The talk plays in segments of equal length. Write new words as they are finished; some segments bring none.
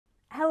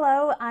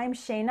I'm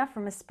Shayna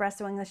from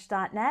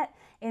EspressoEnglish.net,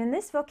 and in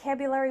this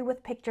Vocabulary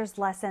with Pictures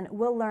lesson,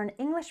 we'll learn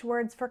English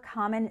words for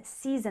common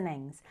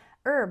seasonings,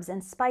 herbs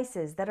and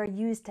spices that are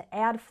used to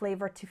add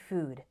flavor to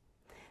food.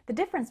 The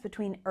difference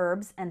between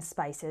herbs and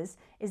spices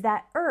is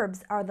that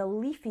herbs are the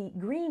leafy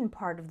green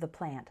part of the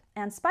plant,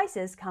 and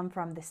spices come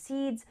from the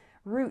seeds,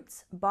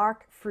 roots,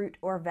 bark, fruit,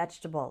 or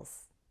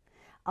vegetables.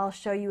 I'll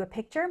show you a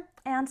picture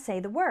and say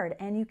the word,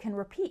 and you can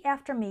repeat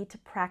after me to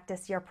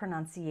practice your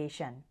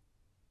pronunciation.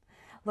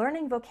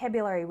 Learning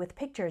vocabulary with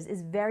pictures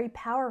is very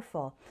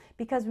powerful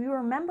because we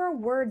remember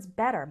words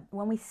better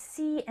when we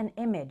see an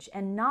image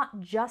and not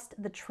just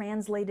the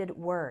translated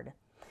word.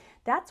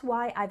 That's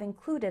why I've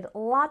included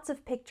lots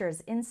of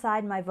pictures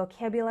inside my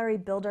Vocabulary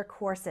Builder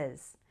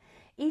courses.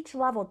 Each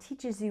level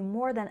teaches you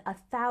more than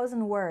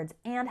 1,000 words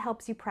and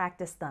helps you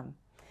practice them.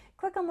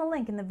 Click on the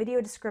link in the video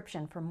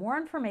description for more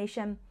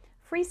information,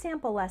 free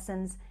sample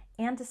lessons,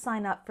 and to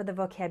sign up for the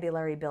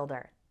Vocabulary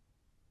Builder.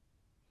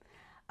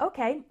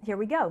 Okay, here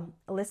we go.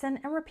 Listen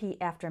and repeat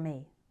after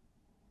me.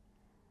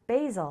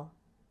 Basil,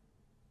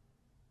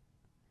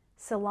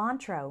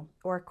 cilantro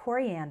or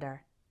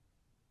coriander,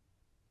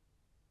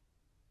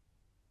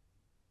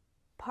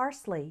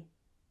 parsley,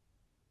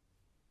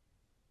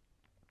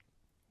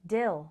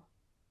 dill,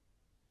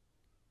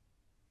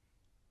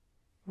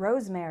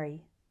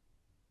 rosemary,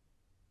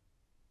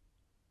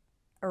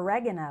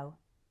 oregano,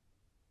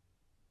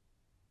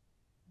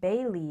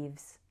 bay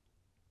leaves.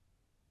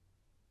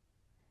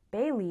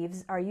 Bay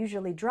leaves are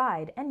usually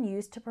dried and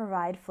used to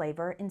provide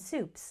flavor in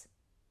soups.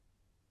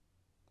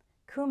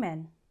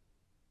 Cumin.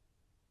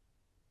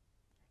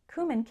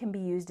 Cumin can be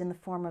used in the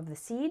form of the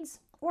seeds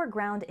or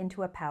ground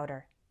into a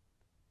powder.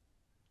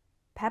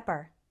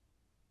 Pepper.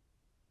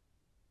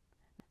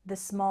 The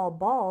small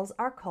balls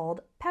are called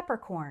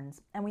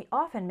peppercorns, and we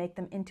often make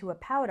them into a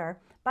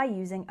powder by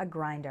using a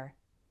grinder.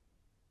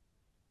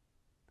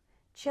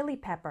 Chili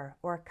pepper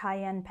or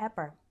cayenne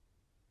pepper.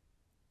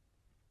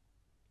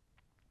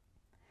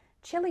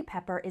 Chili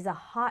pepper is a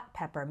hot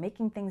pepper,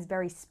 making things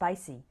very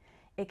spicy.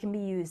 It can be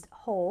used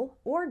whole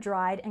or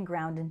dried and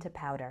ground into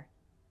powder.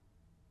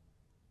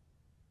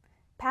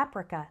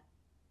 Paprika.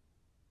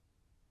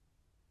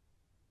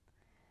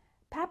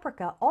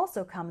 Paprika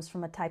also comes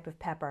from a type of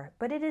pepper,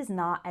 but it is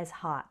not as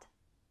hot.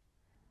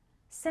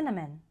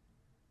 Cinnamon.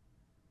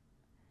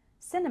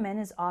 Cinnamon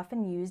is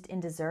often used in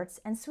desserts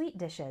and sweet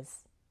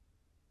dishes.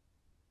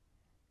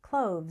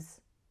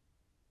 Cloves.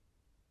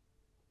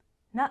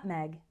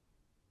 Nutmeg.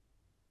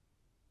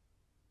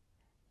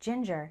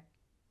 Ginger.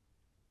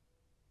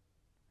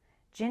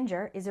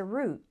 Ginger is a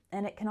root,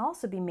 and it can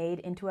also be made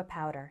into a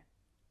powder.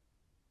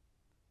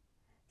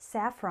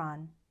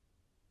 Saffron.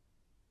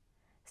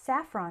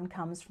 Saffron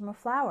comes from a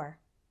flower.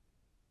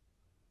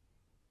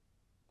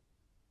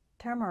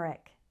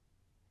 Turmeric.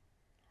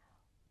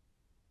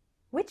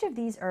 Which of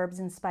these herbs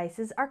and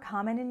spices are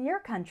common in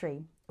your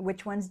country?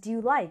 Which ones do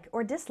you like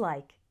or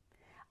dislike?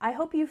 I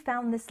hope you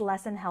found this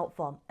lesson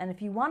helpful, and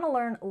if you want to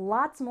learn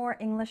lots more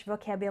English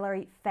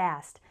vocabulary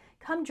fast,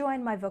 come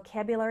join my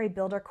Vocabulary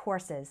Builder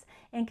courses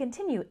and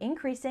continue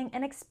increasing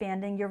and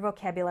expanding your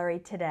vocabulary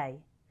today.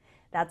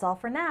 That's all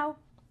for now.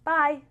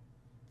 Bye!